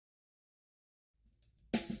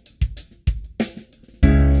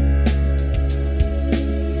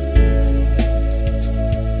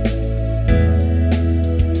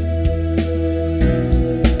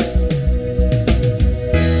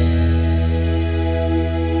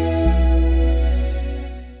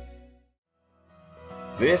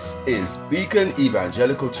This is Beacon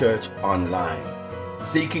Evangelical Church Online,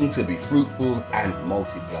 seeking to be fruitful and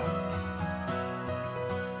multiply.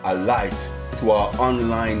 A light to our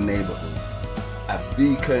online neighborhood, a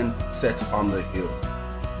beacon set on the hill.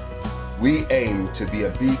 We aim to be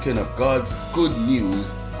a beacon of God's good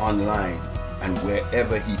news online and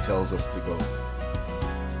wherever He tells us to go.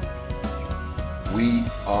 We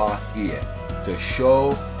are here to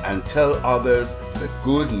show and tell others the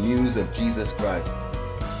good news of Jesus Christ.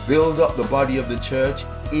 Build up the body of the church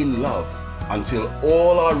in love until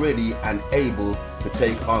all are ready and able to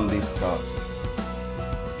take on this task.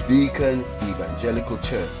 Beacon Evangelical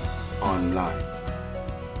Church Online.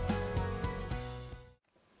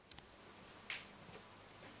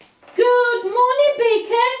 Good morning,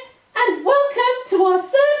 Beacon, and welcome to our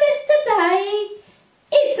service today.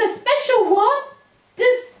 It's a special one.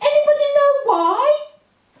 Does anybody know why?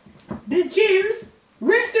 The gyms,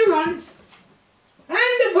 restaurants, and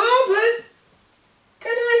the barbers,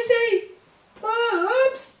 can I say,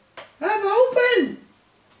 pubs, have opened.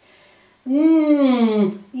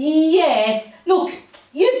 Yes. Look,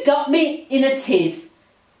 you've got me in a tiz.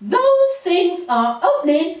 Those things are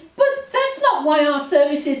opening, but that's not why our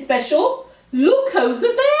service is special. Look over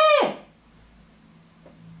there.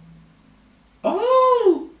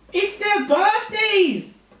 Oh, it's their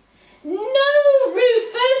birthdays. No,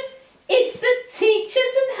 Rufus. It's the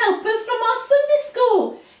teachers and helpers from our Sunday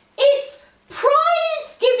school. It's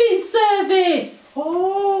prize giving service.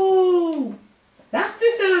 Oh, that's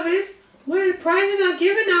the service where the prizes are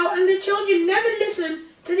given out and the children never listen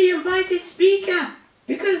to the invited speaker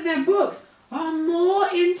because their books are more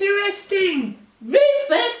interesting.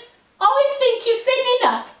 Rufus, I think you said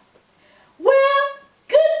enough. Well,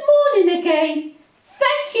 good morning again.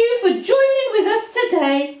 Thank you for joining with us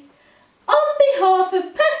today. On behalf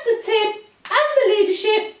of Pastor Tim and the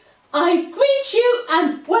leadership, I greet you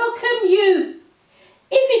and welcome you.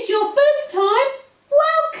 If it's your first time,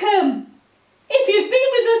 welcome. If you've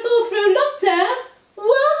been with us all through lockdown,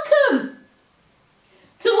 welcome.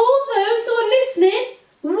 To all those who are listening,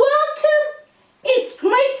 welcome. It's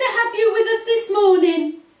great to have you with us this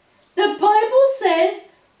morning. The Bible says,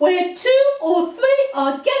 where two or three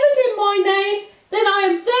are gathered in my name, then I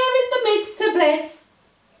am there in the midst to bless.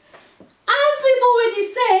 As we've already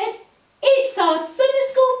said, it's our Sunday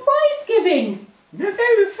school prize giving. The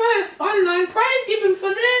very first online prize given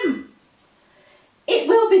for them. It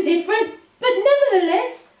will be different, but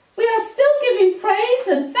nevertheless, we are still giving praise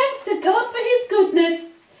and thanks to God for His goodness,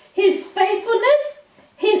 His faithfulness,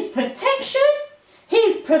 His protection,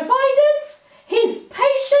 His providence, His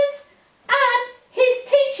patience, and His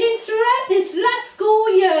teachings throughout this last school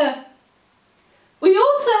year. We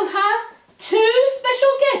also have two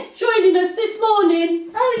special guests joining us this morning.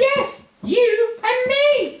 Oh yes, you and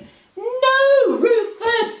me. No,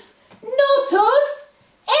 Rufus, not us.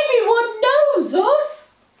 Everyone knows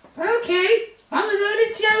us. Okay, I was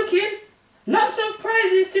only joking. Lots of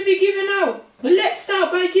prizes to be given out. But let's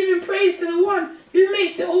start by giving praise to the one who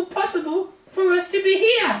makes it all possible for us to be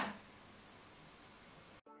here.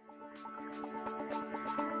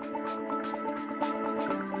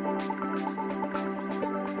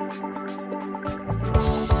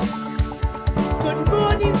 Good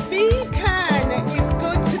morning, Beacon. It's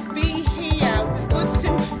good to be here. We're good to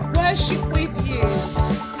worship with you.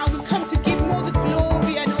 And we come to give Him all the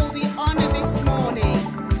glory and all the honor this morning.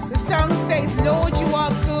 The song says, Lord, you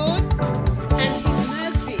are good, and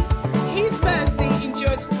His mercy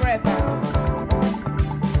endures forever.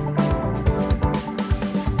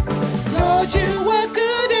 Lord, you are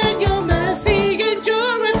good, and your mercy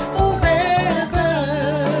endureth forever.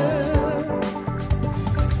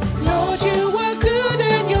 Lord, you are good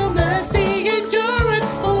and your mercy endureth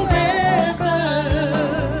forever.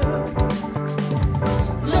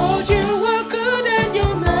 Lord, you are good and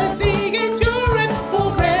your mercy endureth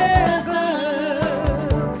forever.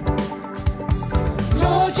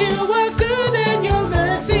 Lord, you are good and your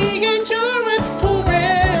mercy endureth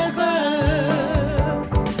forever.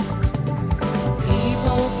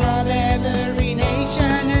 People from every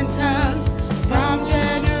nation and tongue, from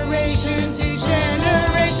generation to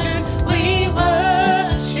generation, we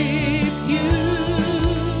worship you.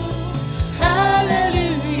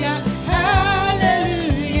 Hallelujah,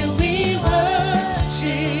 hallelujah, we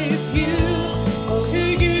worship you for who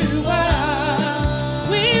you are.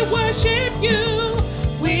 We worship you,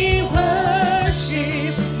 we worship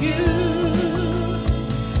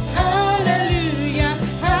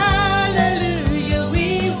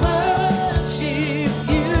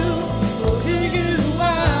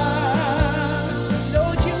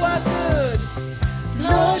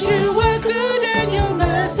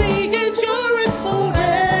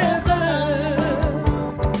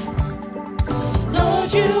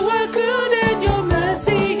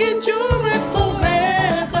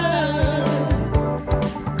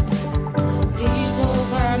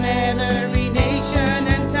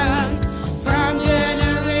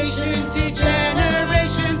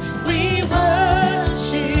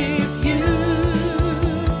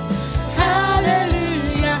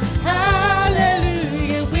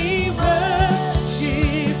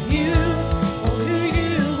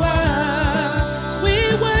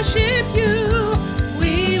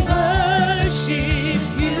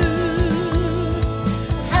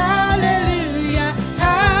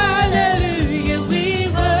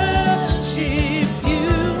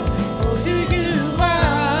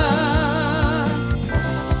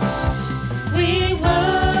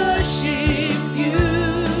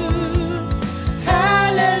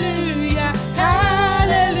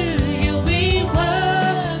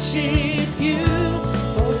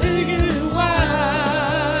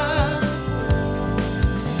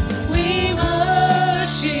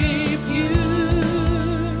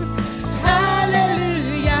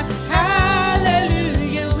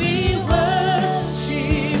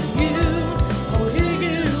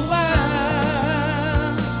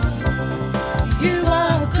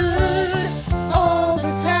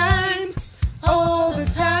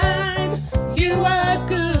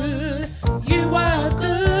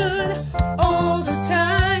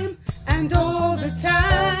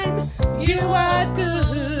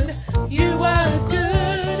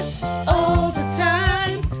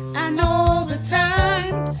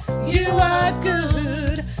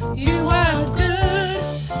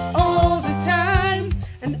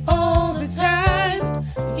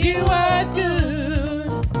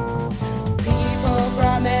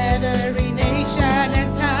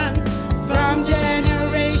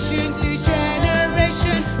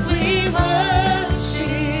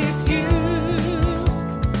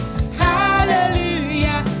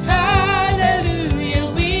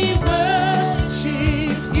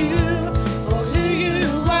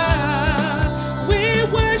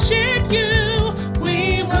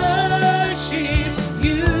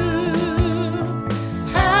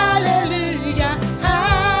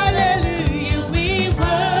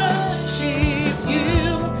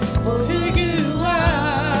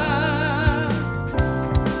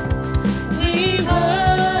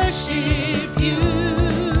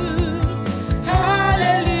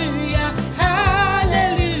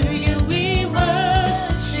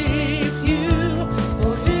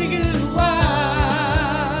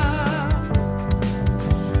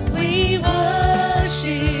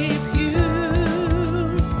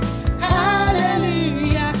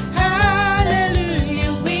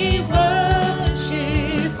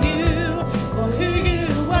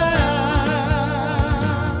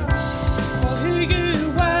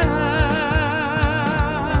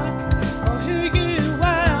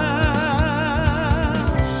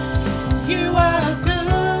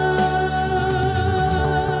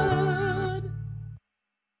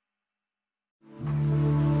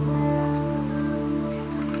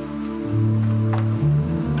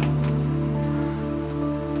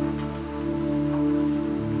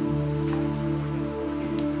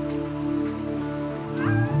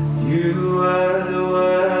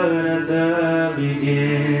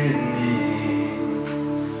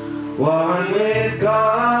one with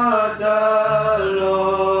God the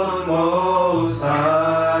Lord Most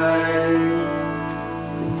High.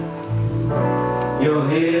 Your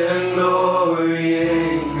hidden glory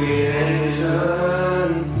in creation,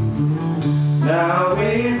 now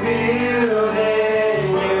revealed in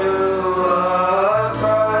you are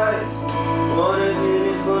Christ. What a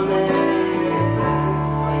beautiful name,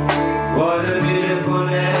 what a beautiful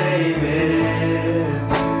name it is,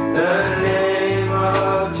 the name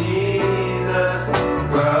of Jesus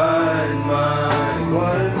Christ mine.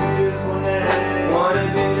 What a beautiful name, what a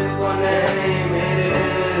beautiful name it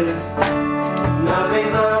is, nothing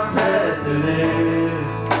compares to this.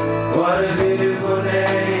 What a beautiful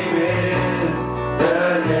name it is, the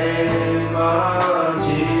name of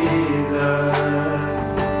Jesus.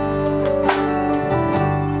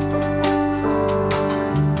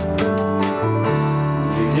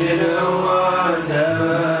 You didn't want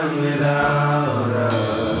heaven without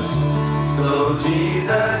us, so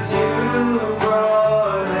Jesus, you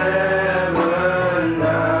brought heaven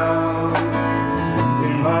down.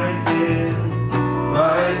 In my sin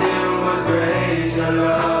was great, your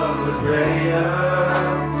love was greater.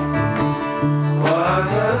 What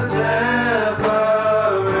could separate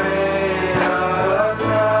us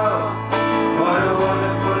now? What a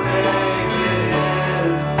wonderful name it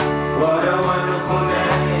is. What a wonderful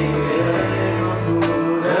name it is.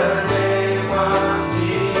 The name of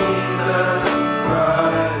Jesus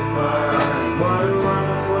Christ mine. What a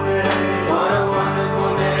wonderful name. What a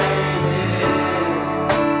wonderful name it is.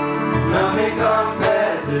 Nothing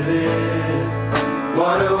compares to this.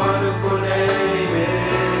 What a wonderful name it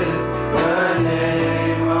is. The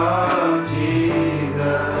name of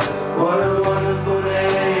Jesus. What a wonderful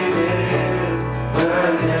name it is. The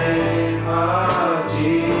name of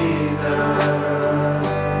Jesus.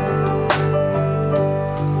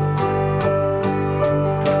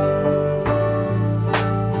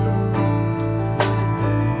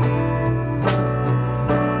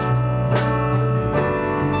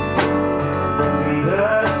 In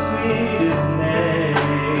the sweetest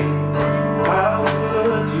name, how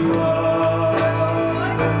good you are.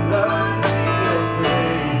 Love to sing your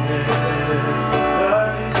praises, love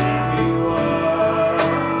to sing who you are.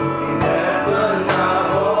 Death could not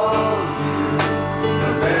hold you, the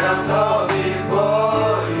veil tore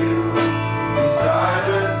before you. You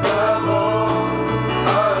silenced the boast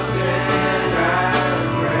of sin and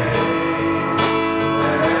grave.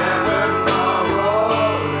 The heavens are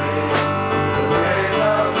roaring, the praise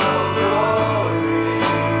of your glory.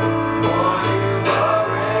 For you are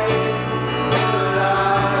raised to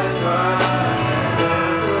life again.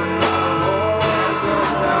 Death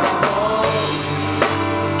could not hold you,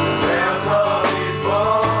 the veil tore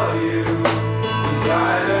before you. You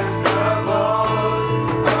silenced the boast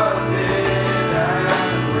of sin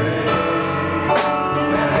and grave.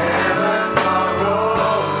 The heavens are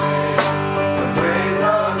roaring, the praise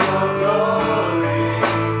of your glory.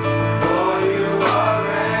 For you are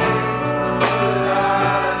raised to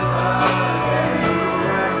life again.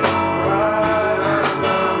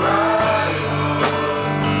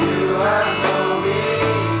 You have no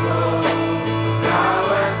equal,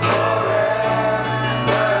 now and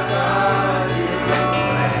forever. God, you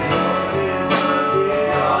reign.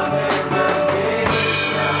 Yours is the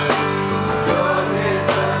kingdom, yours is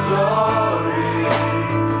the glory,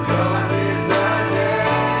 yours is the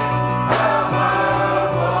name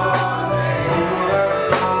above all names. You have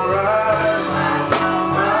no rival,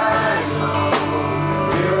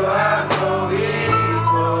 you have no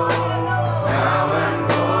equal, now and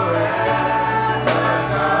forever.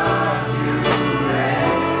 God, you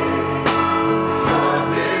reign.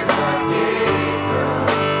 Yours is the kingdom,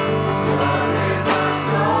 yours is the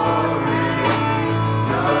glory,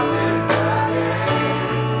 yours is the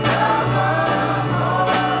name above all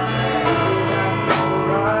names. You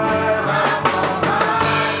have no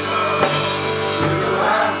rival, you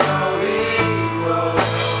have no equal,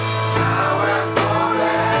 now and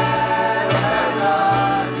forever.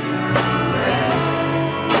 God, you reign.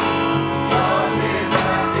 Yours is the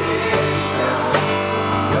kingdom,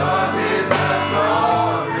 yours is the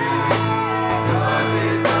glory, yours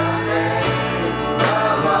is the name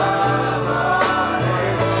above all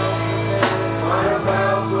names. What a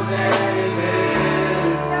powerful name it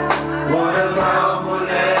is. What a powerful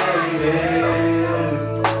name it is.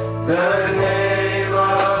 The name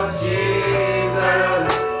of Jesus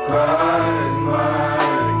Christ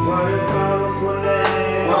mine. What a powerful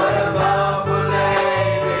name. What a powerful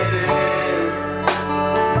name it is.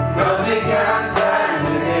 Nothing can stand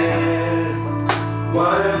against.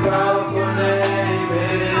 What a powerful name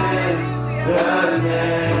it is. The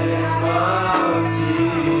name of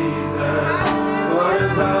Jesus.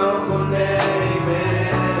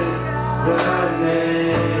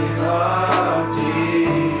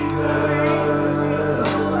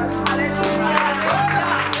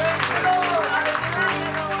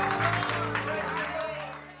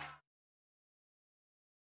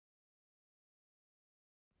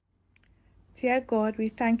 Dear God, we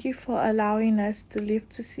thank you for allowing us to live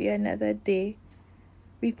to see another day.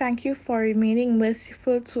 We thank you for remaining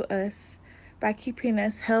merciful to us by keeping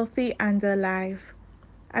us healthy and alive.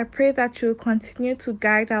 I pray that you will continue to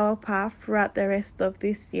guide our path throughout the rest of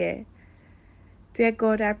this year. Dear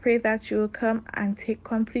God, I pray that you will come and take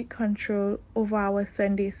complete control over our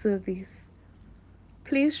Sunday service.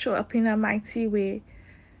 Please show up in a mighty way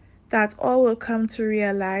that all will come to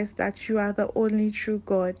realize that you are the only true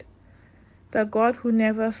God, the God who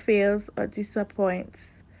never fails or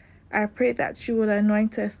disappoints. I pray that you will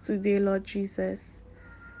anoint us today, Lord Jesus.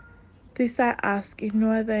 This I ask in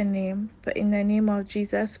no other name, but in the name of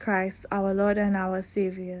Jesus Christ, our Lord and our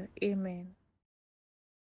Savior. Amen.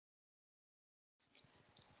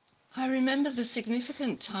 I remember the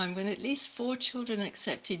significant time when at least 4 children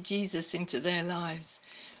accepted Jesus into their lives.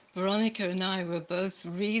 Veronica and I were both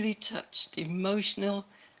really touched, emotional,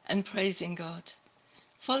 and praising God.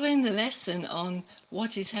 Following the lesson on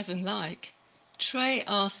what is heaven like, Trey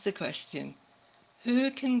asked the question,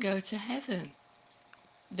 who can go to heaven?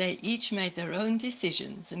 They each made their own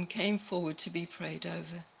decisions and came forward to be prayed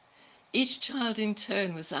over. Each child in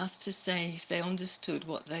turn was asked to say if they understood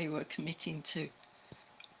what they were committing to.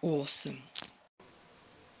 Awesome.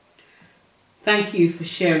 Thank you for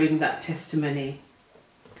sharing that testimony.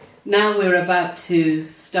 Now we're about to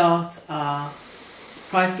start our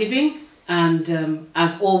prize giving, and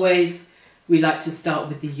as always, we like to start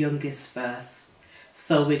with the youngest first.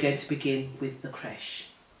 So we're going to begin with the creche.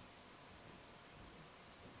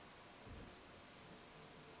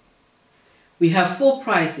 We have 4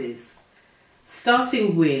 prizes,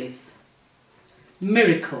 starting with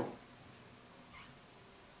Miracle.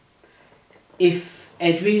 If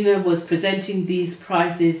Edwina was presenting these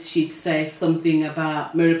prizes, she'd say something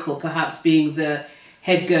about Miracle perhaps being the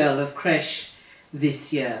head girl of creche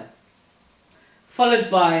this year.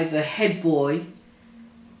 Followed by the head boy,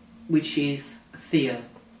 which is Theo.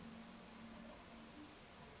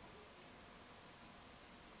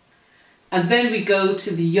 And then we go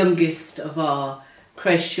to the youngest of our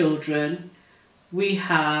creche children. We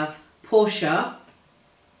have Portia,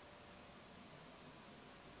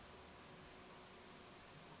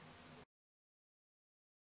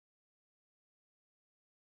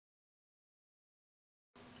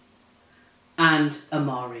 and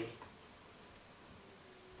Amari.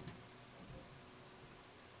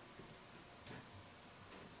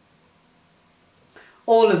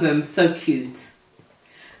 All of them so cute.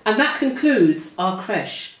 And that concludes our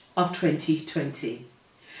creche of 2020.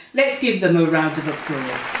 Let's give them a round of applause.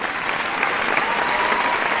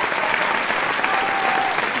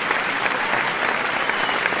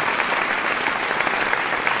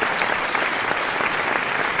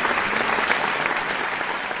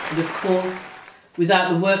 And of course,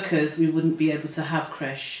 without the workers, we wouldn't be able to have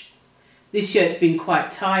creche. This year it's been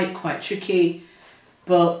quite tight, quite tricky,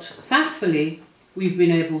 but thankfully we've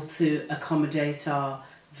been able to accommodate our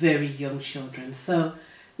very young children. So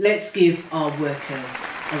let's give our workers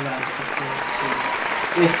a round of applause too.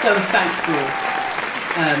 We're so thankful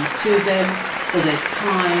to them for their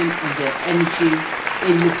time and their energy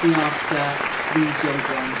in looking after these young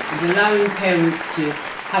ones and allowing parents to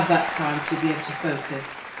have that time to be able to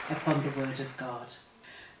focus upon the Word of God.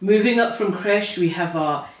 Moving up from creche, we have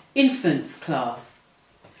our infants class.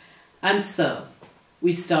 And so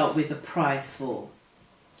we start with a prize for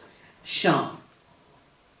Sean.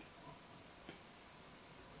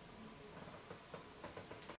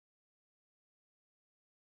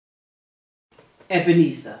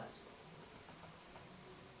 Ebenezer.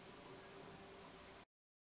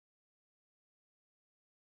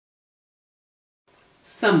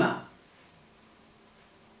 Summer.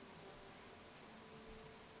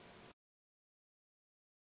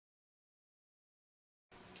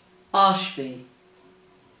 Ashby.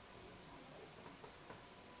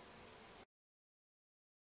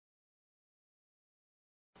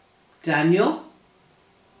 Daniel.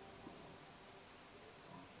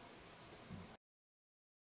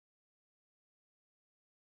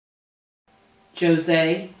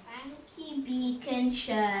 Jose. Thank you, Beacon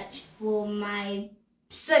Church, for my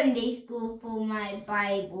Sunday school, for my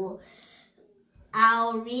Bible.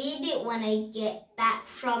 I'll read it when I get back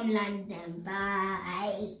from London.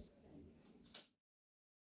 Bye.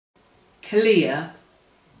 Kalia.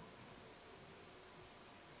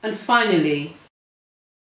 And finally,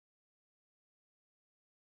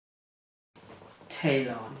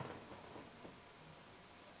 Talon.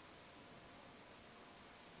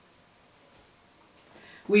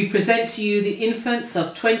 We present to you the infants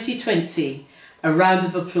of 2020. A round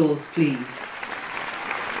of applause, please.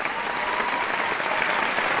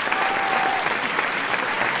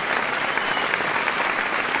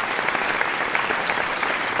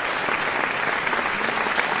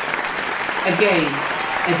 Again,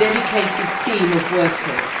 a dedicated team of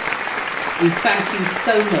workers. We thank you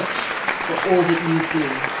so much for all that you do,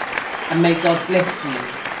 and may God bless you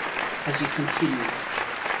as you continue.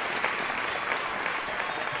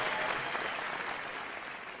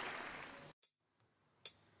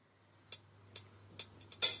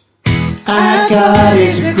 Our God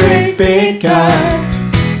is a great big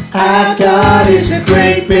God. Our God is a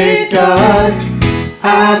great big God.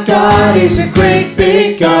 Our God is a great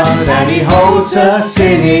big God, and He holds us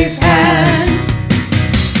in His hands.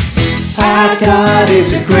 Our God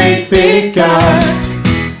is a great big God.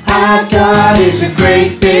 Our God is a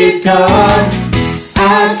great big God.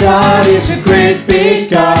 Our God is a great big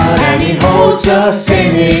God, and He holds us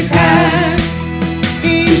in His hands.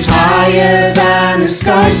 He's higher than a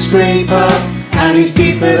skyscraper, and He's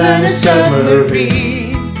deeper than a submarine.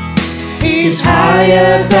 He's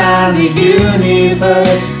higher than the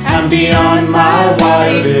universe, and beyond my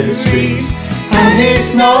wildest dreams. And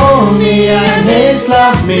He's known me and He's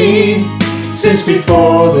loved me since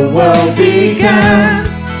before the world began.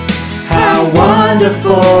 How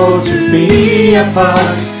wonderful to be a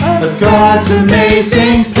part of God's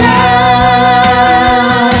amazing plan.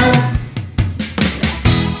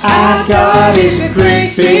 Our God is a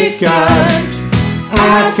great big God.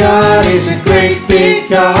 Our God is a great big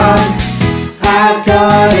God. Our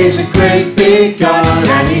God is a great big God,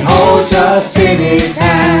 and He holds us in His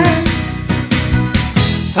hands.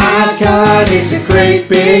 Our God is a great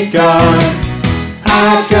big God.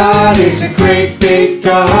 Our God is a great big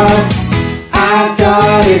God. Our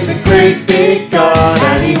God is a great big God,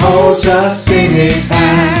 and He holds us in His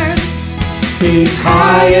hands. He's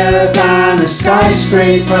higher than a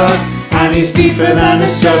skyscraper, and He's deeper than a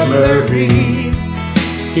submarine.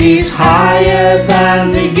 He's higher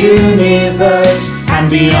than the universe, and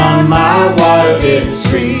beyond my wildest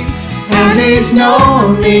dreams. And He's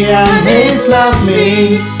known me and He's loved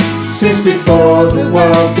me since before the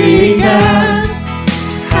world began.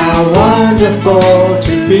 How wonderful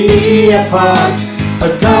to be a part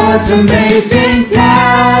of God's amazing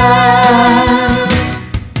plan.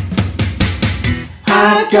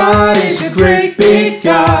 Our God is a great big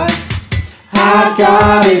God. Our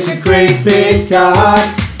God is a great big God.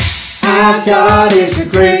 Our God is a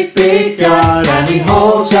great big God, and He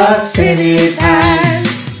holds us in His hands.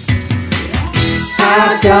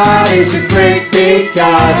 Our God is a great big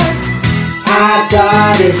God. Our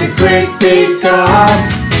God is a great big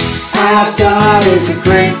God. Our God is a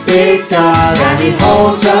great big God, and He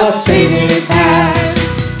holds us in His hands.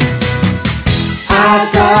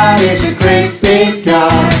 Our God is a great big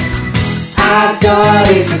God. Our God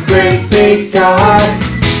is a great big God.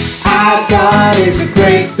 Our God is a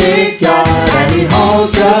great big God, and He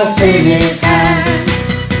holds us in His hands.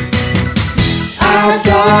 Our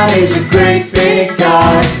God is a great big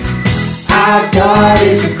God. Our God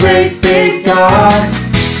is a great big God.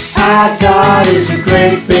 Our God is a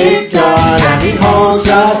great big God, and He holds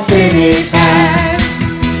us in His hands.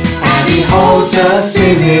 And He holds us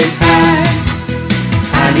in His hands.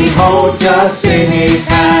 And He holds us in His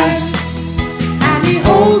hands. And He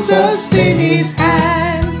holds us in His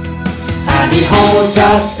hands. And He holds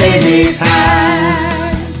us in His hands.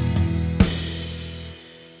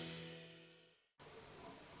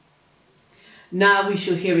 Now we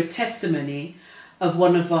shall hear a testimony of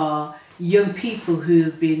one of our young people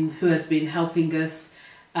who has been helping us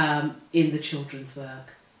in the children's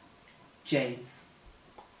work. James.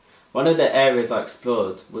 One of the areas I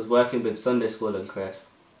explored was working with Sunday School and Crest.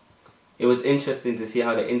 It was interesting to see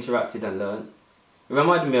how they interacted and learned. It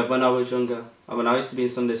reminded me of when I was younger and when I used to be in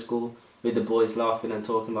Sunday school with the boys laughing and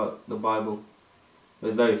talking about the Bible. It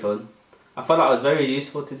was very fun. I felt like I was very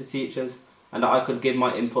useful to the teachers and that I could give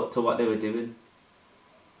my input to what they were doing.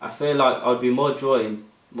 I feel like I would be more drawn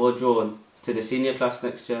to the senior class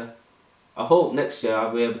next year. I hope next year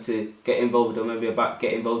I'll be able to get involved or maybe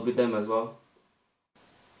get involved with them as well.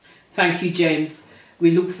 Thank you, James. We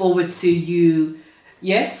look forward to you,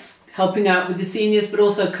 yes, helping out with the seniors, but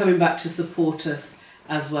also coming back to support us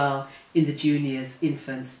as well in the juniors,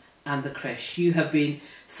 infants and the creche. You have been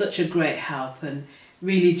such a great help and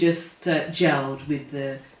really just gelled with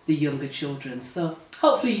the younger children. So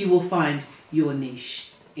hopefully you will find your niche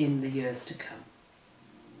in the years to come.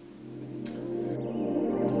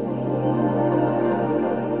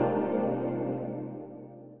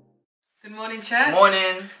 Good morning, church. Good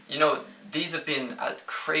morning. You know, these have been a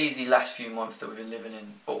crazy last few months that we've been living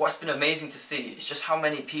in. But what's been amazing to see is just how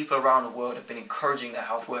many people around the world have been encouraging their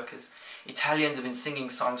health workers. Italians have been singing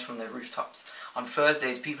songs from their rooftops. On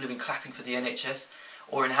Thursdays, people have been clapping for the NHS.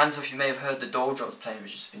 Or in Handsworth, you may have heard the door drums playing,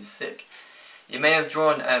 which has been sick. You may have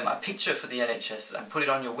drawn a picture for the NHS and put it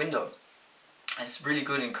on your window. And it's really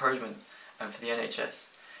good encouragement for the NHS.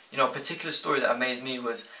 You know, a particular story that amazed me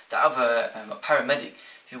was that of a paramedic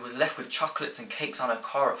who was left with chocolates and cakes on her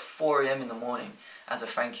car at 4 AM in the morning as a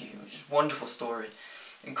thank you. It was just a wonderful story.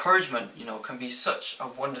 Encouragement, you know, can be such a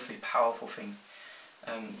wonderfully powerful thing.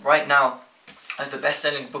 Right now, the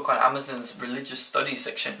best-selling book on Amazon's religious studies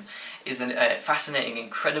section is a fascinating,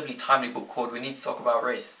 incredibly timely book called We Need to Talk About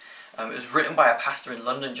Race. It was written by a pastor in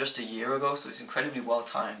London just a year ago, so it's incredibly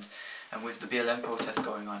well-timed, and with the BLM protests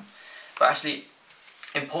going on. But actually,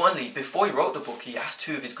 importantly, before he wrote the book, he asked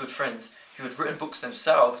 2 of his good friends who had written books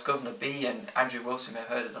themselves, Governor B and Andrew Wilson, you may have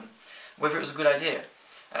heard of them, whether it was a good idea.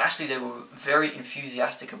 And actually they were very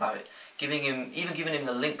enthusiastic about it, giving him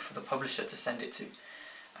the link for the publisher to send it to.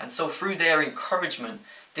 And so through their encouragement,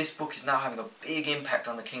 this book is now having a big impact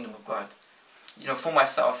on the kingdom of God. You know, for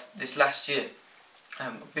myself, this last year,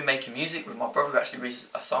 I've been making music with my brother. We actually released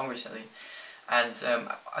a song recently. And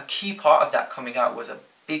a key part of that coming out was a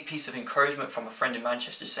big piece of encouragement from a friend in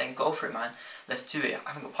Manchester saying, go for it, man, let's do it.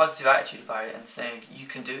 Having a positive attitude about it and saying, you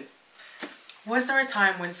can do it. Was there a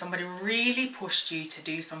time when somebody really pushed you to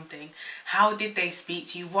do something? How did they speak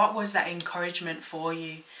to you? What was that encouragement for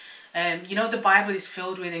you? You know, the Bible is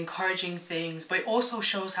filled with encouraging things, but it also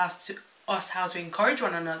shows us how to encourage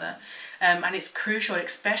one another. And it's crucial,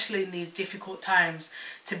 especially in these difficult times,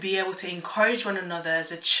 to be able to encourage one another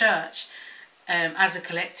as a church, as a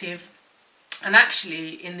collective. And actually,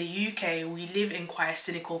 in the UK, we live in quite a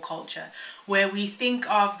cynical culture where we think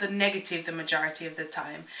of the negative the majority of the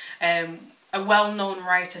time. A well-known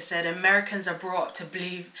writer said Americans are brought up to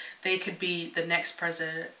believe they could be the next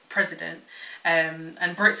president,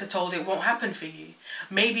 and Brits are told it won't happen for you.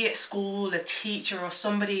 Maybe at school, a teacher or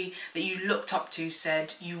somebody that you looked up to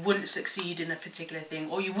said you wouldn't succeed in a particular thing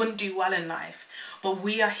or you wouldn't do well in life. But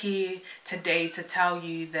we are here today to tell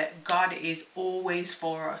you that God is always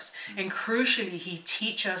for us. And crucially, He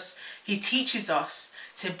teaches us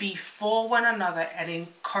to be for one another and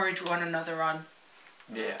encourage one another on.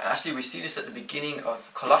 Yeah, and actually we see this at the beginning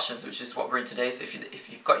of Colossians, which is what we're in today. So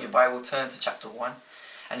if you've got your Bible, turn to chapter 1.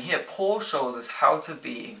 And here Paul shows us how to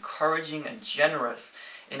be encouraging and generous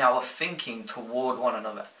in our thinking toward one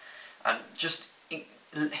another. And just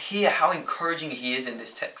hear how encouraging he is in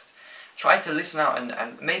this text. Try to listen out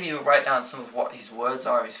and maybe even write down some of what his words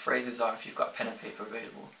are, his phrases are, if you've got a pen and paper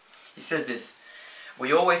available. He says this: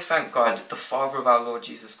 "We always thank God, the Father of our Lord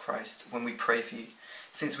Jesus Christ, when we pray for you,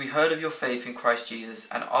 since we heard of your faith in Christ Jesus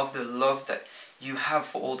and of the love that you have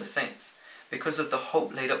for all the saints, because of the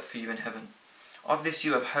hope laid up for you in heaven. Of this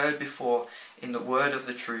you have heard before in the word of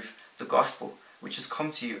the truth, the gospel, which has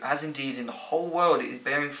come to you, as indeed in the whole world it is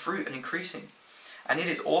bearing fruit and increasing. And it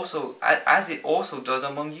is also, as it also does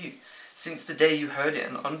among you, since the day you heard it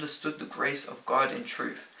and understood the grace of God in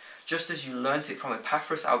truth, just as you learnt it from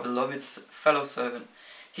Epaphras, our beloved fellow servant.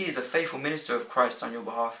 He is a faithful minister of Christ on your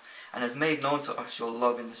behalf, and has made known to us your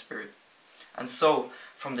love in the Spirit. And so,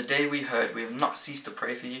 from the day we heard, we have not ceased to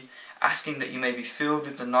pray for you, asking that you may be filled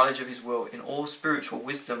with the knowledge of his will in all spiritual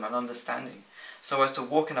wisdom and understanding, so as to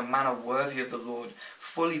walk in a manner worthy of the Lord,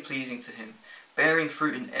 fully pleasing to him, bearing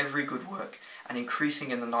fruit in every good work, and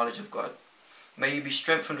increasing in the knowledge of God. May you be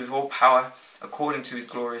strengthened with all power, according to his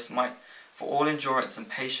glorious might, for all endurance and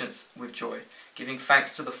patience with joy, giving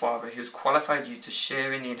thanks to the Father who has qualified you to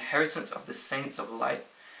share in the inheritance of the saints of light.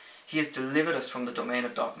 He has delivered us from the domain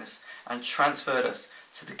of darkness and transferred us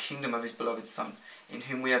to the kingdom of his beloved Son, in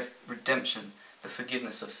whom we have redemption, the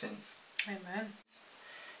forgiveness of sins." Amen.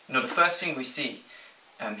 You know, the first thing we see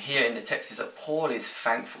here in the text is that Paul is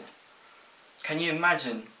thankful. Can you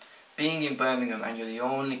imagine being in Birmingham and you're the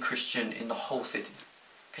only Christian in the whole city?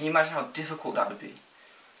 Can you imagine how difficult that would be?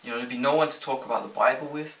 You know, there'd be no one to talk about the Bible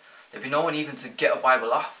with. There'd be no one even to get a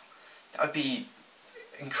Bible off. That would be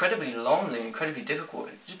incredibly lonely, incredibly difficult.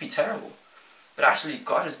 It would just be terrible. But actually,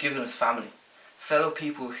 God has given us family, fellow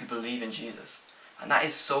people who believe in Jesus. And that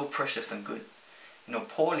is so precious and good. You know,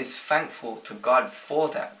 Paul is thankful to God for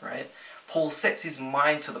that, right? Paul sets his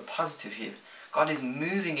mind to the positive here. God is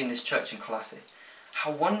moving in this church in Colossae.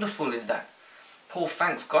 How wonderful is that? Paul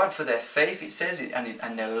thanks God for their faith, it says,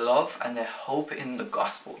 and their love and their hope in the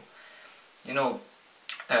gospel. You know,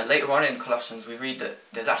 later on in Colossians we read that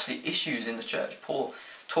there's actually issues in the church. Paul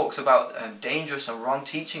talks about dangerous and wrong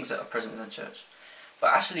teachings that are present in the church.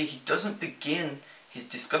 But actually he doesn't begin his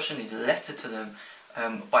discussion, his letter to them,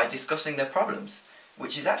 by discussing their problems,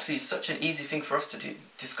 which is actually such an easy thing for us to do,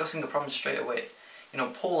 discussing the problems straight away. You know,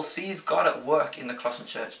 Paul sees God at work in the Colossian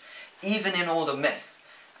church, even in all the mess.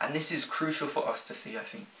 And this is crucial for us to see, I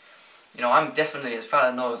think. You know, I'm definitely, as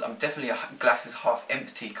Falon knows, I'm definitely a glasses half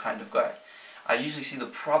empty kind of guy. I usually see the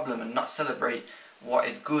problem and not celebrate what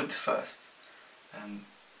is good first.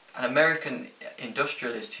 An American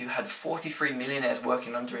industrialist who had 43 millionaires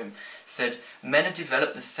working under him said, "Men are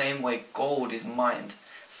developed the same way gold is mined.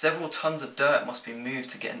 Several tons of dirt must be moved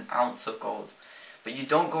to get an ounce of gold. But you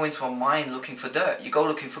don't go into a mine looking for dirt, you go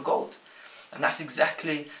looking for gold." And that's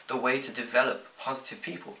exactly the way to develop positive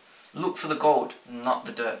people. Look for the gold, not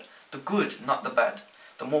the dirt. The good, not the bad.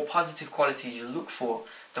 The more positive qualities you look for,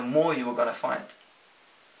 the more you are going to find.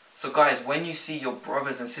 So guys, when you see your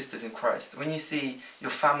brothers and sisters in Christ, when you see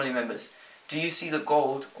your family members, do you see the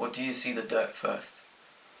gold or do you see the dirt first?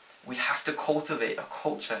 We have to cultivate a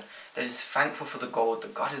culture that is thankful for the gold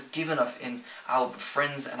that God has given us in our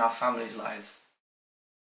friends and our families' lives.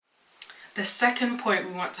 The second point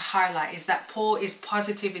we want to highlight is that Paul is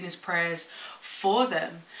positive in his prayers for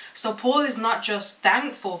them. So Paul is not just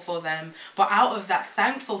thankful for them, but out of that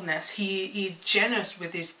thankfulness, he is generous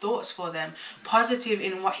with his thoughts for them, positive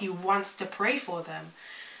in what he wants to pray for them.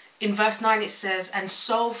 In verse 9 it says, "And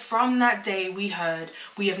so from that day we heard,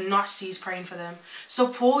 we have not ceased praying for them." So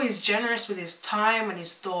Paul is generous with his time and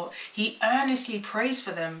his thought. He earnestly prays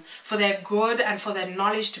for them, for their good and for their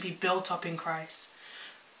knowledge to be built up in Christ.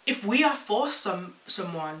 If we are for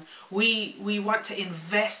someone, we want to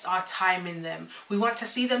invest our time in them. We want to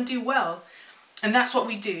see them do well. And that's what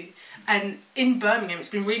we do. And in Birmingham, it's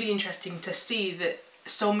been really interesting to see that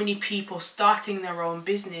so many people starting their own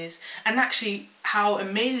business, and actually how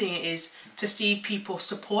amazing it is to see people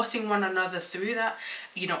supporting one another through that,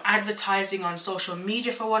 you know, advertising on social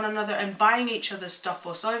media for one another and buying each other's stuff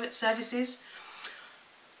or services.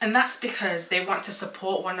 And that's because they want to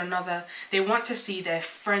support one another. They want to see their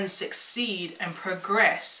friends succeed and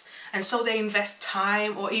progress. And so they invest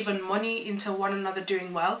time or even money into one another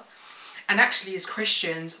doing well. And actually, as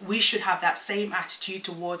Christians, we should have that same attitude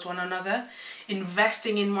towards one another,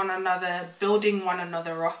 investing in one another, building one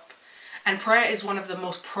another up. And prayer is one of the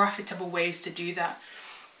most profitable ways to do that.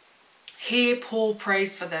 Here, Paul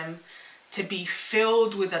prays for them to be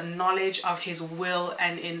filled with a knowledge of his will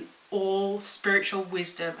and in all spiritual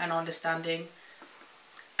wisdom and understanding.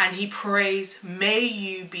 And he prays, "May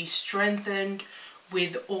you be strengthened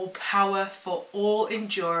with all power for all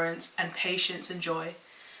endurance and patience and joy."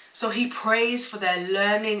 So he prays for their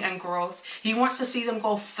learning and growth. He wants to see them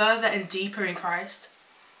go further and deeper in Christ.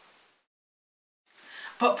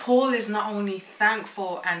 But Paul is not only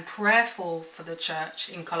thankful and prayerful for the church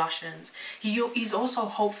in Colossians, he's also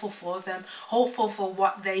hopeful for them, hopeful for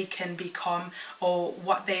what they can become or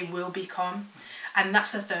what they will become. And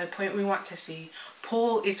that's the third point we want to see.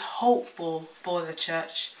 Paul is hopeful for the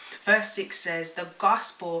church. Verse 6 says, "The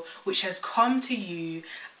gospel which has come to you,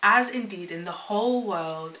 as indeed in the whole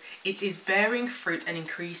world, it is bearing fruit and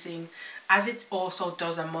increasing, as it also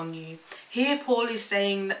does among you." Here Paul is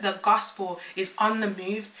saying that the gospel is on the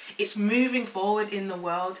move. It's moving forward in the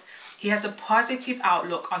world. He has a positive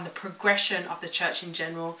outlook on the progression of the church in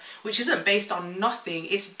general, which isn't based on nothing.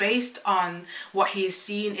 It's based on what he has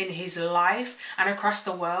seen in his life and across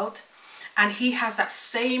the world. And he has that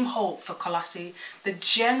same hope for Colossae. The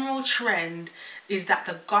general trend is that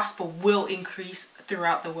the gospel will increase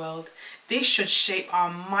throughout the world. This should shape our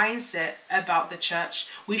mindset about the church.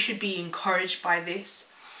 We should be encouraged by this.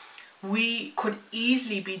 We could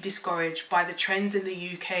easily be discouraged by the trends in the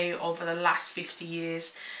UK over the last 50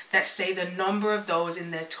 years that say the number of those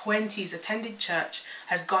in their 20s attending church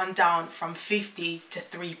has gone down from 50 to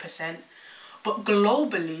 3%. But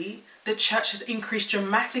globally, the church has increased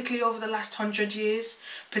dramatically over the last 100 years,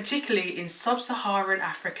 particularly in sub-Saharan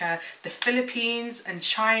Africa, the Philippines and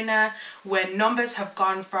China, where numbers have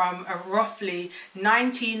gone from a roughly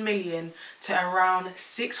 19 million to around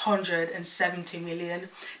 670 million.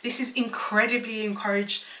 This is incredibly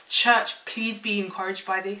encouraged. Church, please be encouraged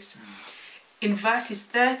by this. In verses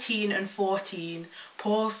 13 and 14,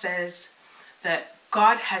 Paul says that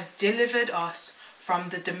God has delivered us from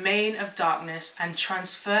the domain of darkness and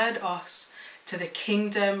transferred us to the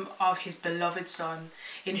kingdom of his beloved Son,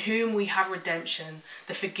 in whom we have redemption,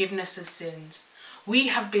 the forgiveness of sins. We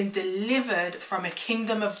have been delivered from a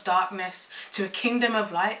kingdom of darkness to a kingdom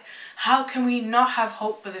of light. How can we not have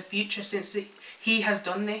hope for the future since he has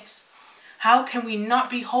done this? How can we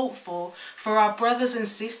not be hopeful for our brothers and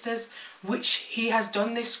sisters which he has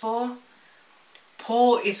done this for?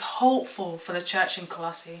 Paul is hopeful for the church in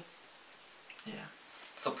Colossae. Yeah.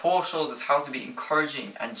 So Paul shows us how to be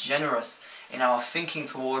encouraging and generous in our thinking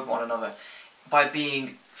toward one another by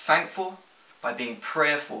being thankful, by being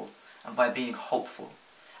prayerful, and by being hopeful.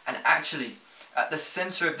 And actually, at the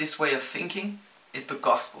center of this way of thinking is the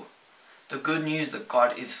gospel, the good news that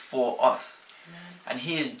God is for us. Amen. And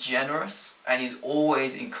he is generous and he's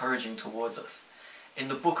always encouraging towards us. In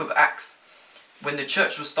the book of Acts, When the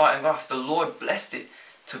church was starting off, the Lord blessed it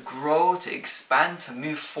to grow, to expand, to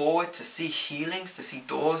move forward, to see healings, to see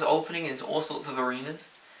doors opening in all sorts of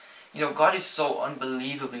arenas. You know, God is so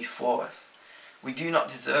unbelievably for us. We do not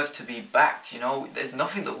deserve to be backed, you know. There's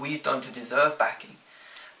nothing that we've done to deserve backing.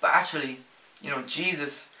 But actually, you know,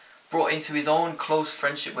 Jesus brought into his own close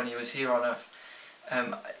friendship when he was here on earth.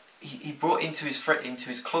 He brought into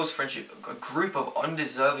his close friendship a group of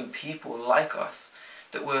undeserving people like us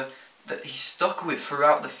that he stuck with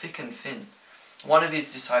throughout the thick and thin. One of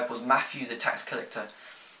his disciples, Matthew, the tax collector,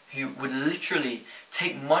 who would literally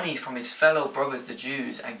take money from his fellow brothers, the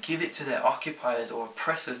Jews, and give it to their occupiers or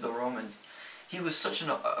oppressors, the Romans. He was such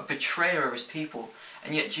a betrayer of his people,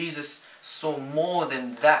 and yet Jesus saw more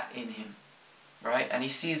than that in him, right? And he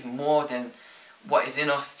sees more than what is in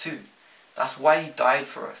us too. That's why he died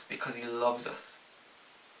for us, because he loves us.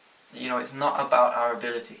 You know, it's not about our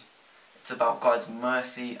ability. It's about God's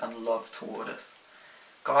mercy and love toward us.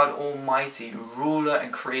 God Almighty, ruler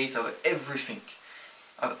and creator of everything,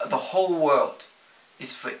 the whole world,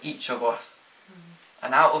 is for each of us.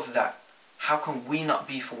 And out of that, how can we not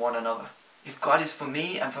be for one another? If God is for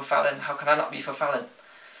me and for Falon, how can I not be for Falon?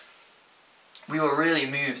 We were really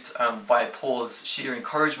moved by Paul's sheer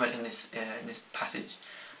encouragement in this passage,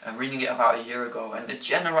 reading it about a year ago, and the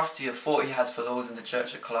generosity of thought he has for those in the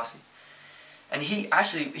church at Colossae. And he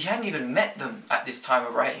hadn't even met them at this time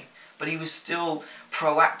of writing, but he was still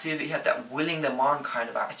proactive. He had that willing them on kind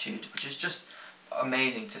of attitude, which is just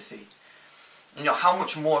amazing to see. You know, how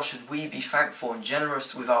much more should we be thankful and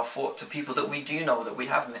generous with our thought to people that we do know, that we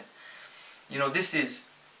have met? You know, this is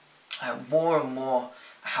more and more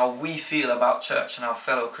how we feel about church and our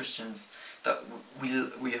fellow Christians, that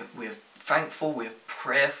we're thankful, we're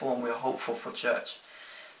prayerful, and we're hopeful for church.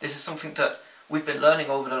 This is something that we've been learning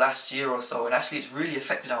over the last year or so, and actually it's really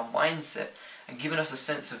affected our mindset and given us a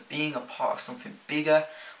sense of being a part of something bigger,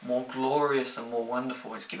 more glorious and more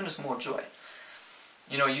wonderful. It's given us more joy.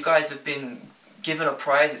 You know, you guys have been given a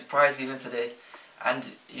prize, it's prize giving today,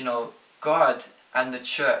 and you know, God and the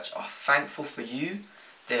church are thankful for you,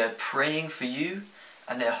 they're praying for you,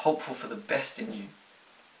 and they're hopeful for the best in you.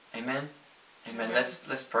 Amen? Amen.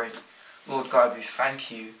 Let's pray. Lord God, we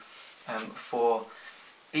thank you for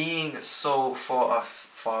being so for us,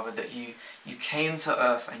 Father, that you came to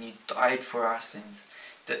earth and you died for our sins,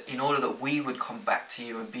 that in order that we would come back to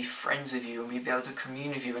you and be friends with you and we'd be able to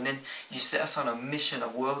commune with you, and then you set us on a mission, a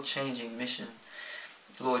world-changing mission.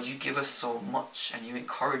 Lord, you give us so much and you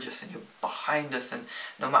encourage us and you're behind us, and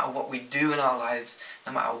no matter what we do in our lives,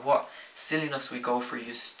 no matter what silliness we go through,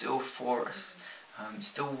 you're still for us,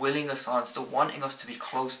 still willing us on, still wanting us to be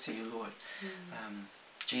close to you, Lord.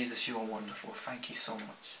 Jesus, you are wonderful. Thank you so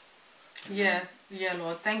much. Yeah,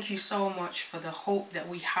 Lord. Thank you so much for the hope that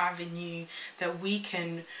we have in you, that we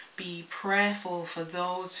can be prayerful for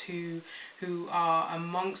those who are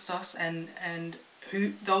amongst us and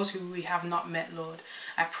those who we have not met, Lord.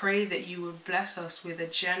 I pray that you would bless us with a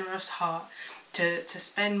generous heart to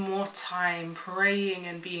spend more time praying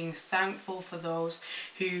and being thankful for those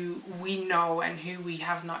who we know and who we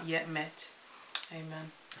have not yet met.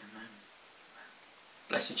 Amen. Amen.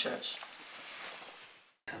 Bless you, church.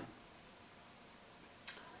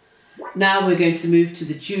 Now we're going to move to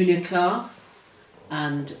the junior class,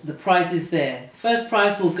 and the prize is there. First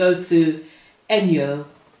prize will go to Enyo.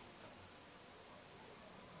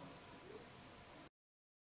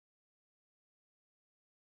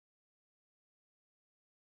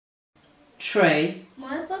 Trey.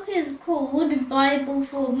 My book is called Bible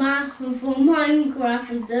for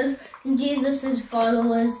Minecrafters and Jesus'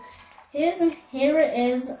 Followers. Here it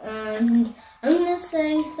is, and I'm going to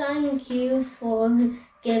say thank you for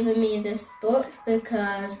giving me this book,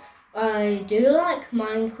 because I do like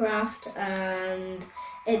Minecraft and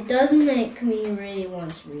it does make me really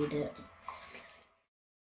want to read it.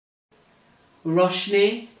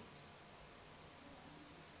 Roshni.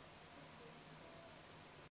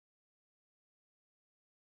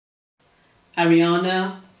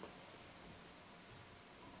 Ariana.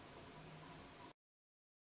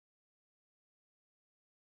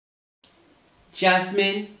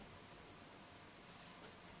 Jasmine.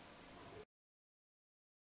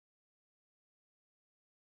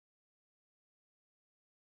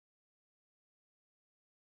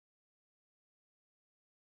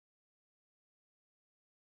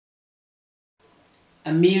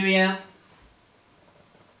 Amiria.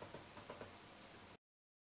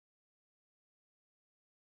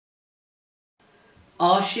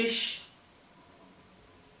 Ashish.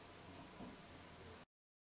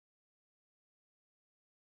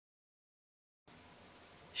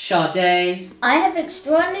 Sade. I have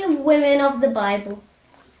extraordinary women of the Bible.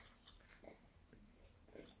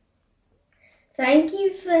 Thank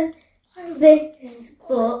you for this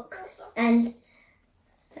book, and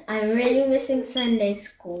I'm really missing Sunday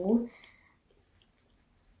school.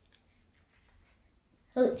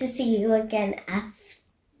 Hope to see you again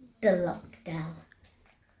after lockdown.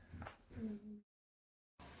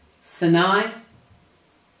 Sinai.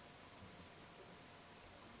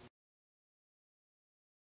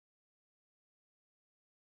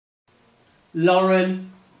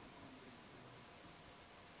 Lauren.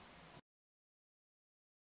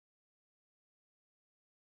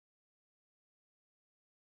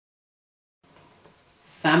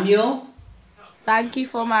 Samuel. Thank you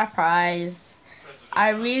for my prize. I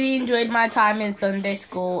really enjoyed my time in Sunday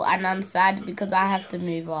school, and I'm sad because I have to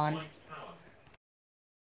move on.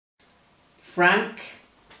 Frank.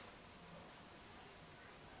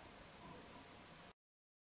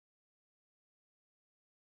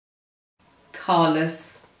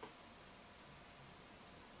 Carlos.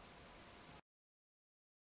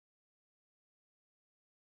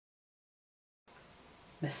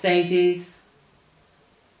 Mercedes.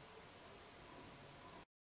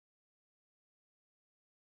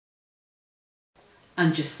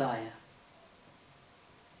 And Josiah.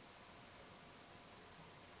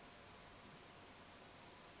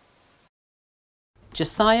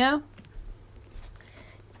 Josiah.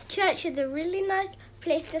 Church is a really nice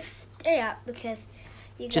place to stay at because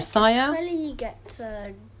you get Josiah. to colour, you get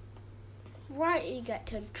to write, you get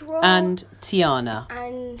to draw. And Tiana.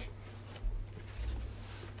 And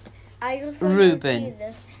I also Reuben. know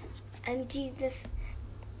Jesus, and Jesus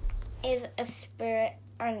is a spirit,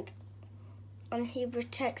 and he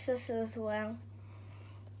protects us as well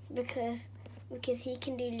because he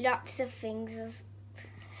can do lots of things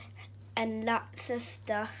and lots of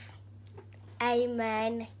stuff.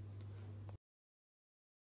 Amen.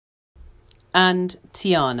 And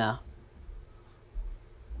Tiana.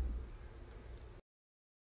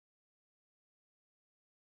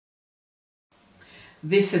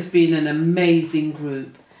 This has been an amazing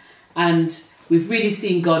group, and we've really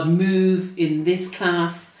seen God move in this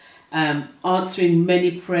class, answering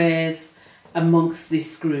many prayers amongst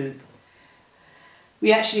this group.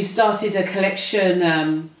 We actually started a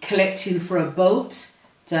collection, collecting for a boat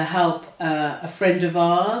to help a friend of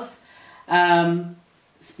ours.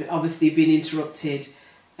 It's obviously been interrupted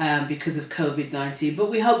because of COVID-19, but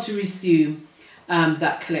we hope to resume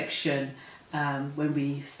that collection when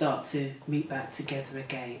we start to meet back together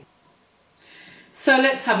again. So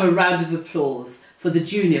let's have a round of applause for the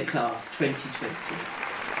junior class 2020.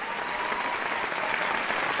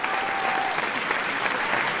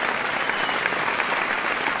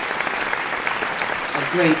 A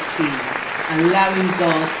great team, allowing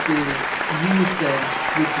God to use them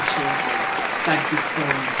with the children. Thank you so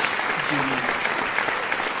much, junior.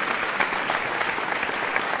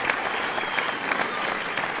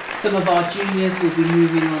 Some of our juniors will be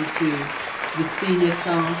moving on to the senior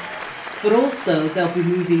class, but also they'll be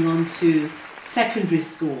moving on to secondary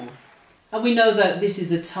school. And we know that this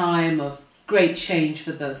is a time of great change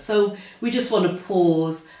for those. So we just want to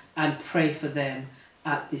pause and pray for them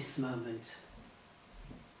at this moment.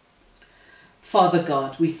 Father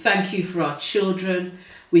God, we thank you for our children.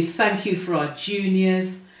 We thank you for our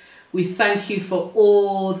juniors. We thank you for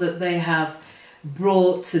all that they have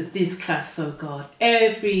brought to this class, oh God.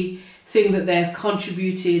 Everything that they have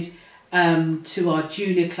contributed to our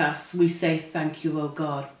junior class, we say thank you, oh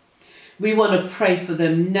God. We want to pray for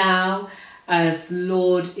them now as,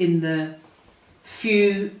 Lord, in the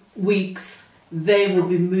few weeks, they will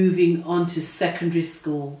be moving on to secondary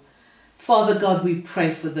school. Father God, we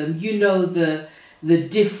pray for them. You know the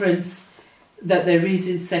difference that there is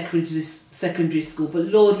in secondary school. But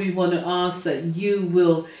Lord, we want to ask that you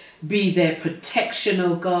will be their protection,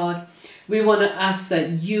 oh God. We want to ask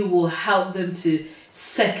that you will help them to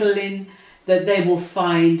settle in, that they will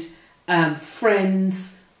find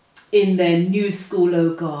friends in their new school,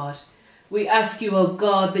 oh God. We ask you, oh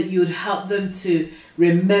God, that you would help them to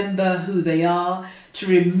remember who they are, to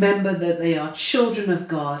remember that they are children of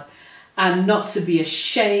God, and not to be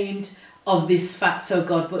ashamed of this fact, oh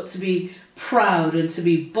God, but to be proud and to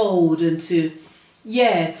be bold and to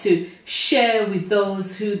share with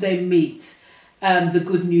those who they meet the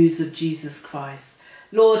good news of Jesus Christ.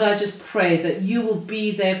 Lord, I just pray that you will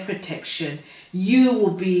be their protection. You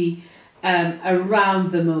will be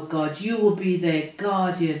around them, oh God. You will be their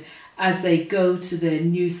guardian as they go to their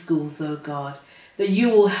new schools, oh God. That you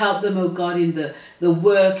will help them, oh God, in the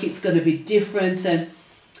work. It's going to be different, and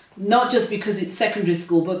not just because it's secondary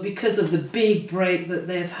school, but because of the big break that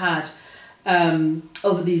they've had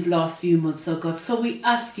over these last few months, oh God. So we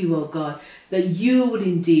ask you, oh God, that you would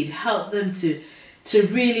indeed help them to to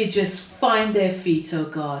really just find their feet, oh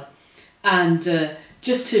God, and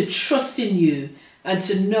just to trust in you and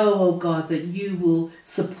to know, oh God, that you will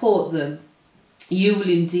support them. You will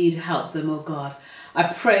indeed help them, oh God. I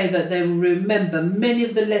pray that they will remember many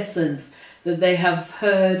of the lessons that they have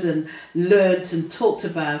heard and learnt and talked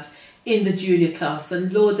about in the junior class.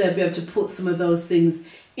 And Lord, they'll be able to put some of those things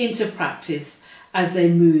into practice as they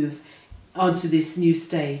move onto this new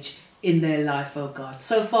stage in their life, oh God.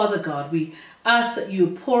 So Father God, we ask that you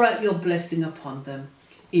pour out your blessing upon them.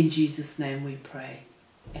 In Jesus' name we pray.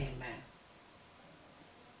 Amen.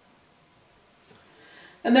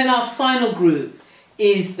 And then our final group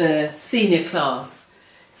is the senior class.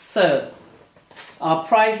 So our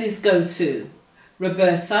prizes go to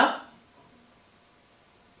Roberta,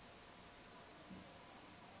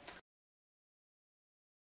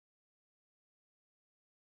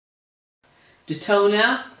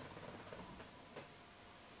 Daytona,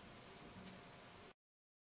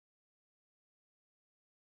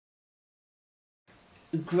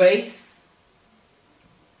 Grace,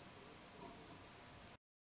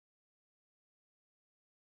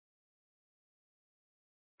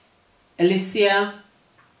 Alicia,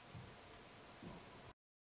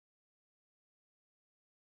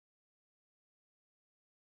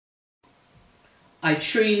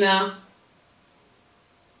 Itrina,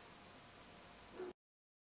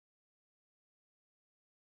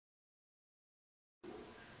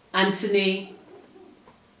 Anthony,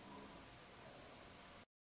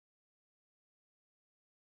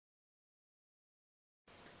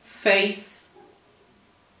 Faith,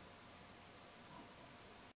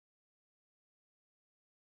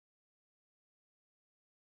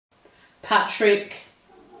 Patrick,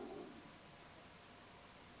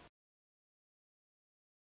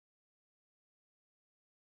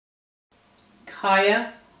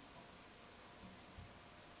 Kaya,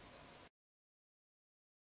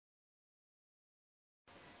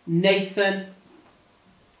 Nathan,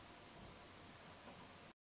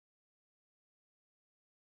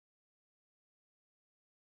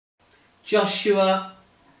 Joshua,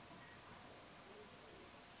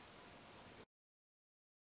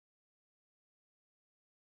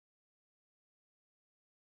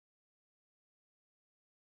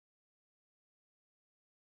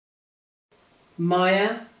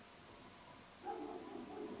 Maya,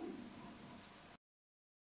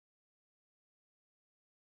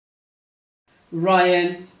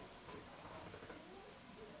 Ryan,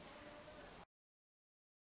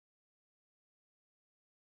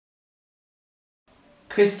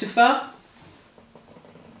 Christopher,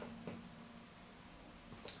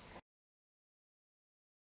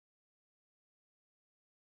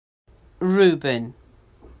 Reuben,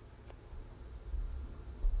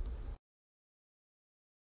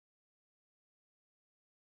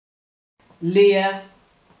 Leah,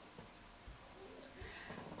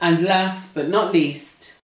 and last but not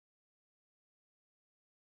least,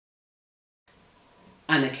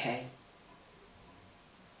 Anna Kay.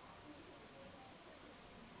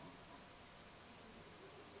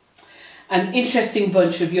 An interesting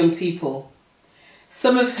bunch of young people,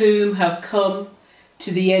 some of whom have come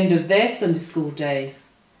to the end of their Sunday school days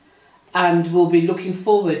and will be looking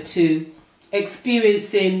forward to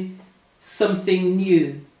experiencing something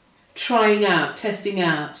new, trying out, testing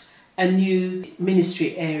out a new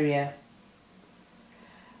ministry area.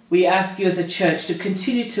 We ask you as a church to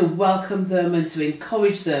continue to welcome them and to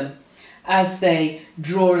encourage them as they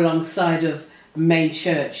draw alongside of main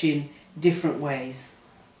church in different ways.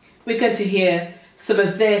 We're going to hear some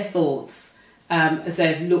of their thoughts as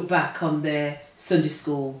they look back on their Sunday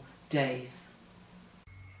school days.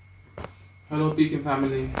 Hello Beacon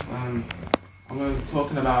family, I'm going to be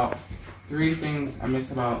talking about 3 things I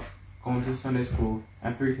miss about going to Sunday school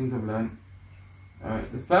and 3 things I've learned.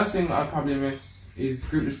 The first thing I probably miss is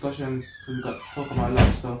group discussions, because we got to talk about a lot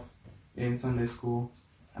of stuff in Sunday school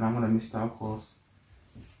and I'm going to miss that of course.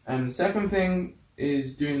 And the second thing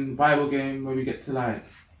is doing the Bible game where we get to like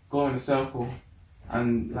go in a circle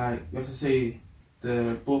and like you have to say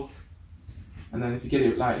the book, and then if you get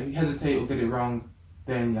it, like if you hesitate or get it wrong,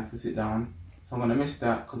 then you have to sit down. So I'm going to miss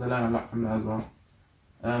that because I learned a lot from that as well.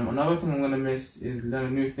 Another thing I'm going to miss is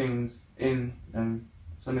learning new things in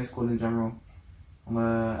Sunday school in general. I'm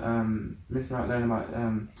going to miss out learning about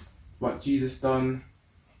what Jesus done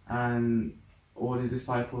and all his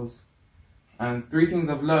disciples. And 3 things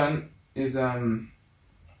I've learned is learning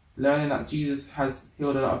that Jesus has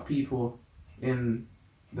healed a lot of people in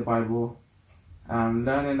the Bible,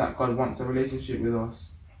 learning that God wants a relationship with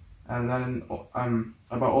us, and learning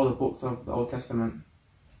about all the books of the Old Testament.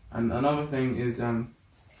 And another thing is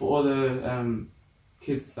for all the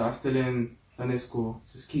kids that are still in Sunday school.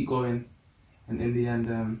 Just keep going, and in the end,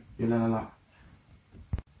 you'll learn a lot.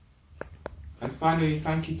 And finally,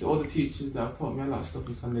 thank you to all the teachers that have taught me a lot of stuff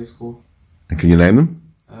in Sunday school. And can you name them?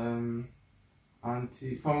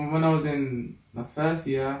 From when I was in the first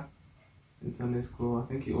year in Sunday school, I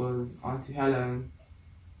think it was Auntie Helen,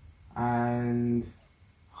 and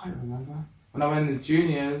I can't remember. When I went in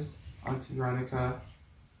juniors, Auntie Veronica,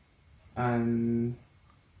 and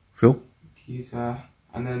Phil? Keita.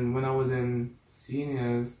 And then when I was in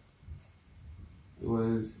seniors, it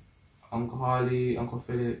was Uncle Harley, Uncle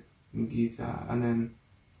Philip, and Gita, and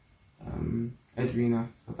then Edwina.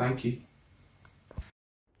 So thank you.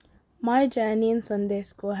 My journey in Sunday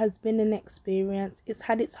school has been an experience. It's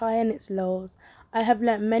had its high and its lows. I have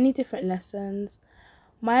learnt many different lessons.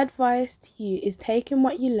 My advice to you is take in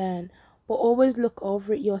what you learn, but always look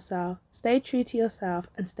over it yourself. Stay true to yourself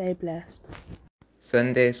and stay blessed.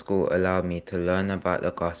 Sunday school allowed me to learn about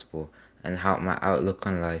the gospel and help my outlook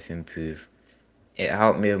on life improve. It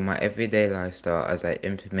helped me with my everyday lifestyle as I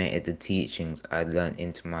implemented the teachings I'd learned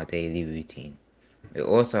into my daily routine. It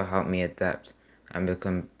also helped me adapt and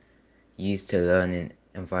become used to learning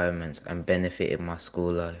environments and benefited my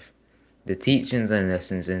school life. The teachings and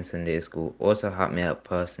lessons in Sunday school also helped me out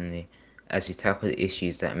personally as we tackled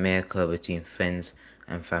issues that may occur between friends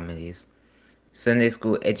and families. Sunday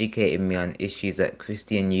school educated me on issues that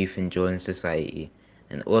Christian youth enjoy in society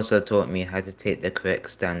and also taught me how to take the correct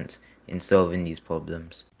stance in solving these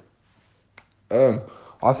problems.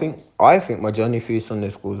 I think my journey through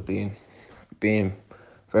Sunday school has been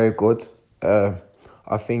very good.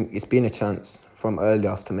 I think it's been a chance from early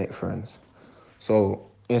off to make friends. So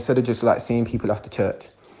instead of just like seeing people after church,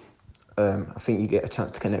 I think you get a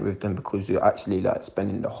chance to connect with them because you're actually like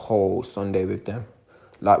spending the whole Sunday with them,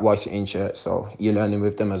 like whilst you're in church. So you're learning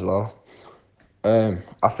with them as well.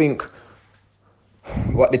 I think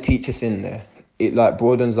what the teachers in there, it like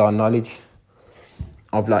broadens our knowledge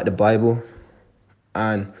of like the Bible,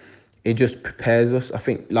 and it just prepares us. I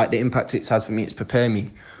think like the impact it's had for me, it's prepared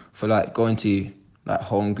me for like going to like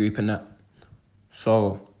home group and that.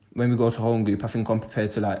 So when we go to home group, I think I'm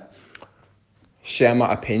prepared to like share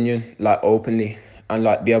my opinion like openly and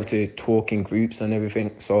like be able to talk in groups and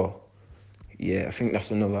everything. So yeah, I think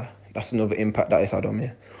that's another impact that it's had on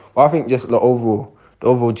me. But I think just the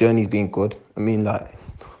overall journey's been good. I mean, like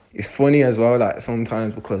it's funny as well, like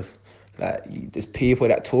sometimes because like there's people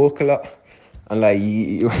that talk a lot, and like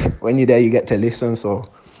when you're there, you get to listen.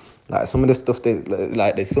 So like some of the stuff that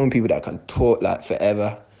like there's some people that can talk like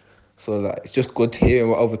forever. So like it's just good to hear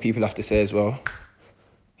what other people have to say as well.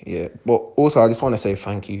 Yeah, but also I just want to say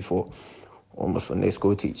thank you for all my Sunday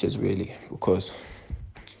school teachers really, because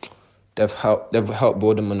they've helped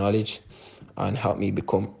broaden my knowledge and helped me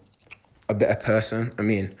become a better person. I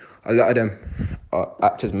mean, a lot of them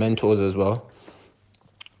act as mentors as well,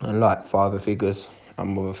 and like father figures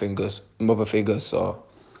and mother figures. So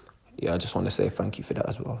yeah, I just want to say thank you for that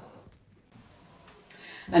as well.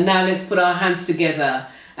 And now let's put our hands together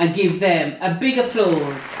and give them a big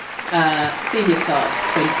applause. Senior Class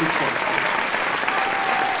 2020.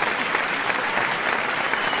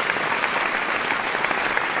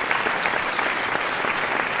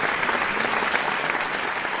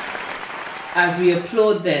 As we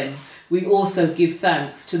applaud them, we also give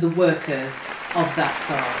thanks to the workers of that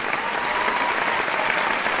class.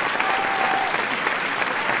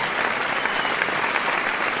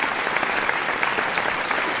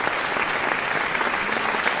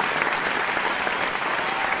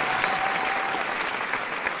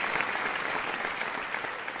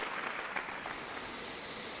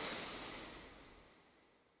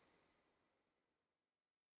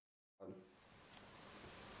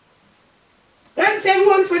 Thanks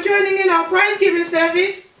everyone for joining in our prize giving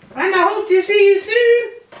service, and I hope to see you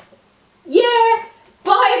soon. Yeah,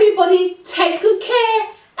 bye everybody, take good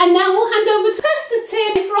care. And now we'll hand over to Pastor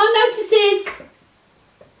Tim for our notices.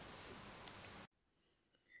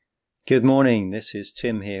 Good morning, this is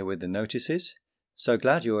Tim here with the notices. So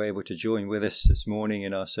glad you're able to join with us this morning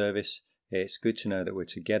in our service. It's good to know that we're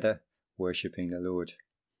together worshipping the Lord.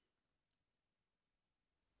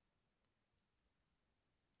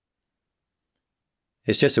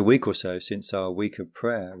 It's just a week or so since our week of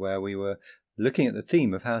prayer, where we were looking at the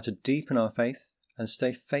theme of how to deepen our faith and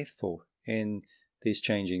stay faithful in these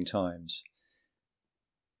changing times.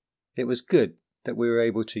 It was good that we were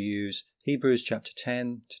able to use Hebrews chapter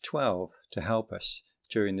 10 to 12 to help us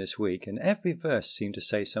during this week, and every verse seemed to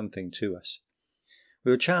say something to us.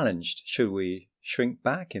 We were challenged, should we shrink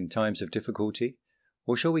back in times of difficulty,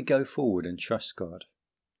 or shall we go forward and trust God?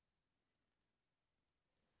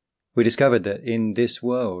 We discovered that in this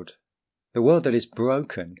world, the world that is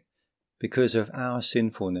broken, because of our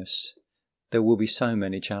sinfulness, there will be so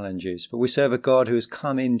many challenges. But we serve a God who has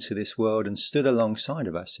come into this world and stood alongside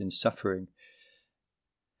of us in suffering,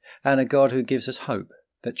 and a God who gives us hope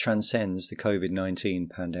that transcends the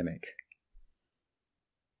COVID-19 pandemic.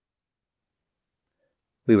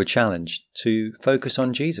 We were challenged to focus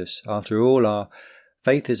on Jesus. After all, our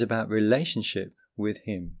faith is about relationship with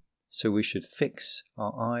him, so we should fix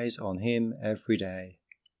our eyes on him every day.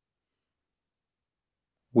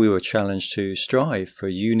 We were challenged to strive for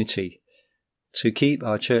unity, to keep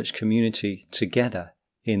our church community together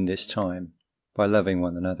in this time by loving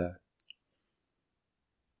one another.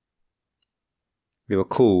 We were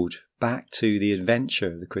called back to the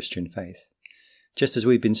adventure of the Christian faith, just as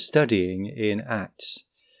we've been studying in Acts,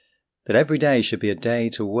 that every day should be a day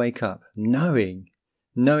to wake up knowing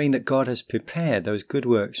that God has prepared those good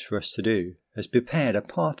works for us to do, has prepared a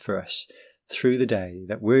path for us through the day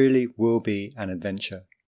that really will be an adventure.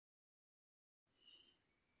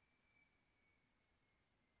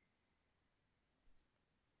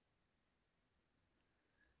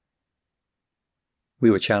 We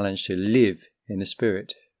were challenged to live in the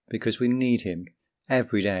Spirit because we need him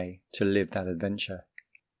every day to live that adventure.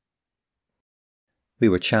 We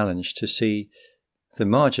were challenged to see the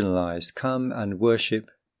marginalised come and worship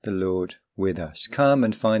the Lord with us, come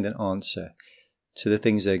and find an answer to the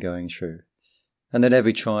things they're going through, and that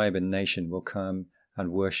every tribe and nation will come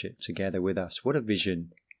and worship together with us. What a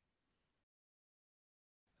vision!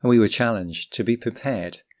 And we were challenged to be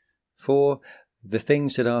prepared for the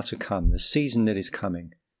things that are to come, the season that is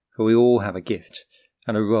coming, for we all have a gift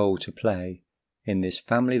and a role to play in this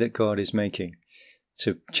family that God is making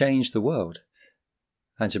to change the world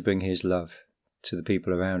and to bring his love to the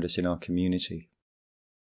people around us in our community.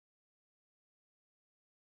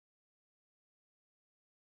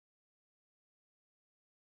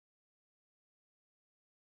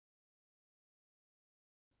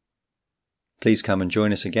 Please come and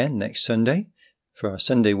join us again next Sunday for our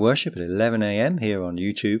Sunday worship at 11 a.m. here on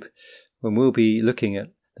YouTube, when we'll be looking at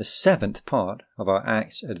the 7th part of our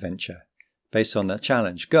Acts adventure, based on that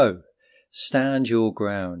challenge. Go, stand your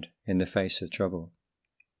ground in the face of trouble.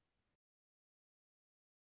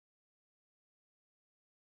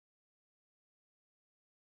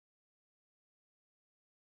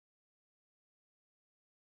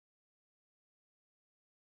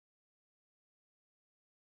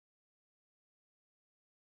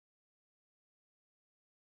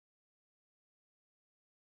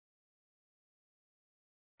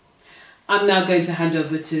 I'm now going to hand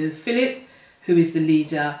over to Philip, who is the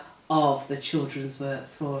leader of the children's work,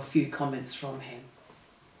 for a few comments from him.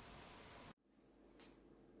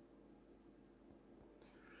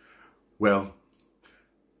 Well,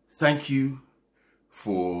 thank you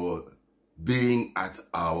for being at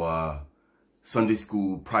our Sunday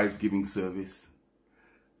school prize giving service.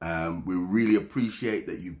 We really appreciate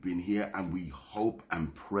that you've been here, and we hope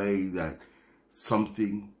and pray that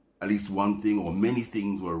something, at least one thing or many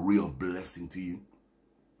things, were a real blessing to you.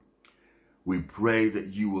 We pray that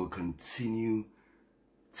you will continue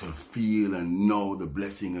to feel and know the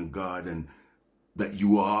blessing of God, and that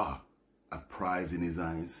you are a prize in his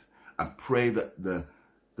eyes. I pray that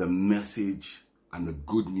the message and the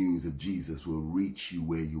good news of Jesus will reach you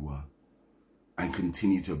where you are and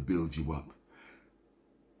continue to build you up.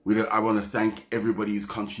 I want to thank everybody who's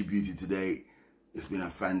contributed today. It's been a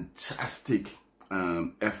fantastic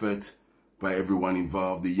effort by everyone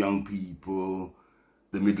involved, the young people,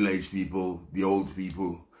 the middle-aged people, the old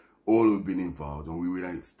people, all who've been involved. And we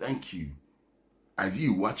really thank you, as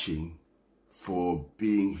you watching, for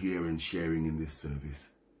being here and sharing in this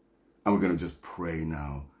service. And we're going to just pray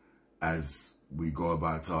now as we go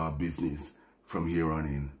about our business from here on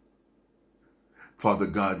in. Father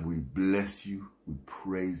God, we bless you, we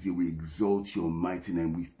praise you, we exalt your mighty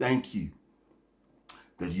name. We thank you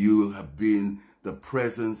that you have been the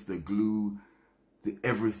presence, the glue, the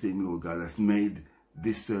everything, Lord God, that's made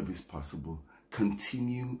this service possible.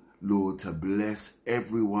 Continue, Lord, to bless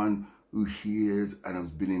everyone who hears and has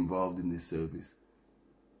been involved in this service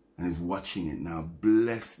and is watching it now.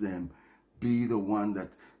 Bless them. Be the one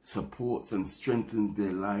that supports and strengthens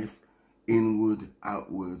their life, inward,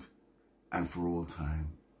 outward, and for all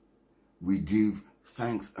time. We give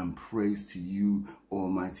thanks and praise to you,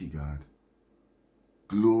 Almighty God.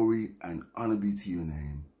 Glory and honor be to your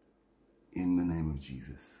name. In the name of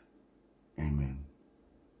Jesus. Amen.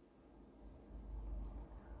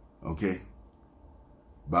 Okay.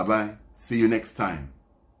 Bye-bye. See you next time.